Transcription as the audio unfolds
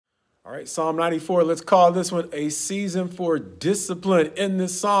All right, Psalm 94, let's call this one a season for discipline. In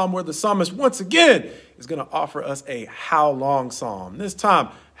this psalm where the psalmist once again is going to offer us a how long psalm. This time,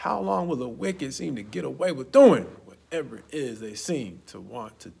 how long will the wicked seem to get away with doing whatever it is they seem to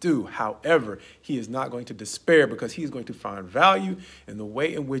want to do? However, he is not going to despair because he's going to find value in the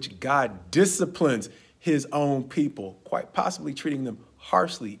way in which God disciplines his own people, quite possibly treating them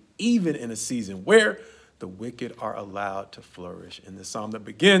harshly, even in a season where the wicked are allowed to flourish. In the psalm that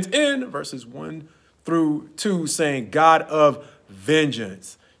begins in verses 1 through 2, saying, God of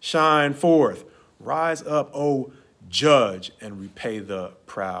vengeance, shine forth, rise up, O judge, and repay the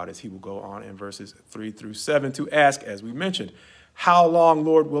proud, as he will go on in verses 3 through 7 to ask, as we mentioned, how long,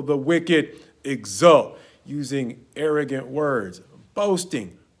 Lord, will the wicked exult, using arrogant words,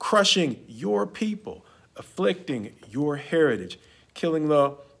 boasting, crushing your people, afflicting your heritage, killing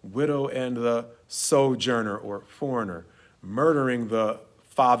the widow and the sojourner or foreigner, murdering the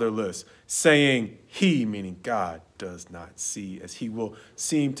fatherless, saying he, meaning God, does not see, as he will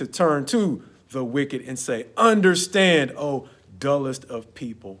seem to turn to the wicked and say, understand, O dullest of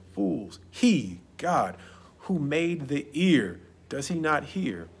people, fools. He, God, who made the ear, does he not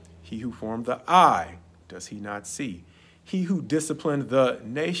hear? He who formed the eye, does he not see? He who disciplined the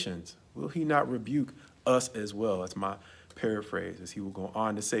nations, will he not rebuke us as well? That's my paraphrase, as he will go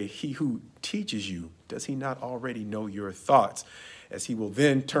on to say, he who teaches you, does he not already know your thoughts? As he will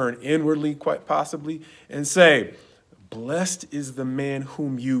then turn inwardly, quite possibly, and say, blessed is the man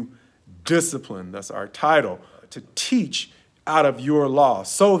whom you discipline, that's our title, to teach out of your law,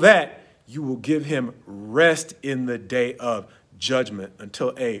 so that you will give him rest in the day of judgment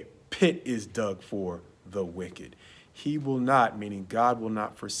until a pit is dug for the wicked. He will not, meaning God will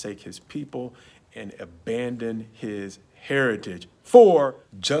not forsake his people and abandon his heritage, for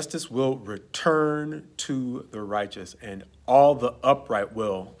justice will return to the righteous and all the upright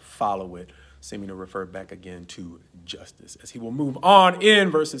will follow it, seeming to refer back again to justice. As he will move on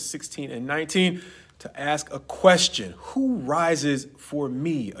in verses 16 and 19 to ask a question: who rises for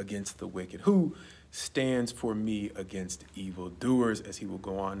me against the wicked? Who stands for me against evildoers? As he will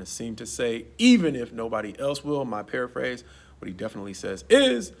go on to seem to say, even if nobody else will, my paraphrase, what he definitely says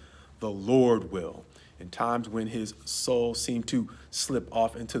is, the Lord will. In times when his soul seemed to slip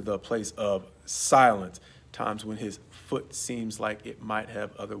off into the place of silence, times when his foot seems like it might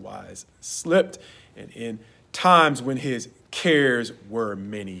have otherwise slipped, and in times when his cares were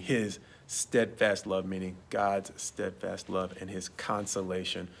many, his steadfast love, meaning God's steadfast love and his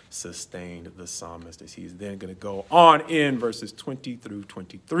consolation, sustained the psalmist, as he's then going to go on in verses 20 through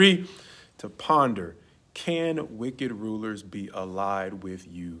 23 to ponder, can wicked rulers be allied with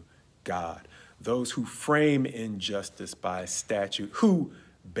you, God? Those who frame injustice by statute, who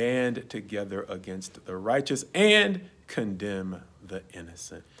band together against the righteous and condemn the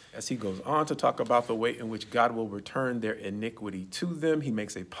innocent. As he goes on to talk about the way in which God will return their iniquity to them, he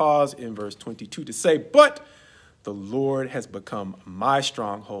makes a pause in verse 22 to say, but the Lord has become my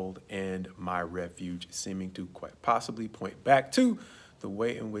stronghold and my refuge, seeming to quite possibly point back to the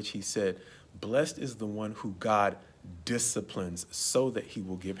way in which he said, blessed is the one who God disciplines so that he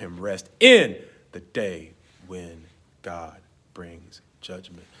will give him rest in the day when God brings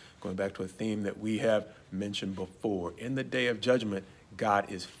judgment. Going back to a theme that we have mentioned before, in the day of judgment,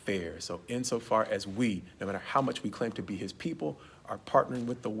 God is fair. So insofar as we, no matter how much we claim to be his people, are partnering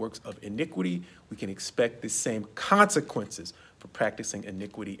with the works of iniquity, we can expect the same consequences for practicing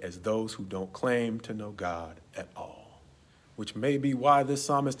iniquity as those who don't claim to know God at all. Which may be why this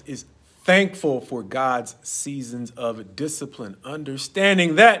psalmist is thankful for God's seasons of discipline,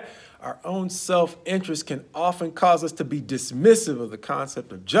 understanding that our own self-interest can often cause us to be dismissive of the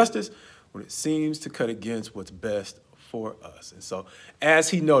concept of justice when it seems to cut against what's best for us. And so as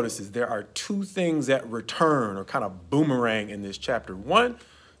he notices, there are two things that return or kind of boomerang in this chapter. One,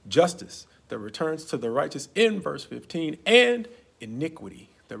 justice that returns to the righteous in verse 15, and iniquity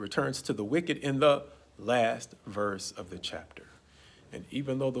that returns to the wicked in the last verse of the chapter. And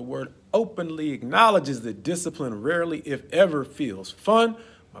even though the word openly acknowledges that discipline rarely, if ever, feels fun,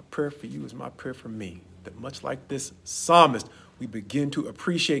 my prayer for you is my prayer for me, that much like this psalmist, we begin to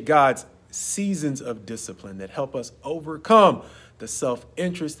appreciate God's seasons of discipline that help us overcome the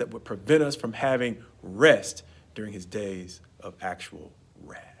self-interest that would prevent us from having rest during his days of actual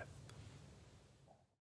wrath.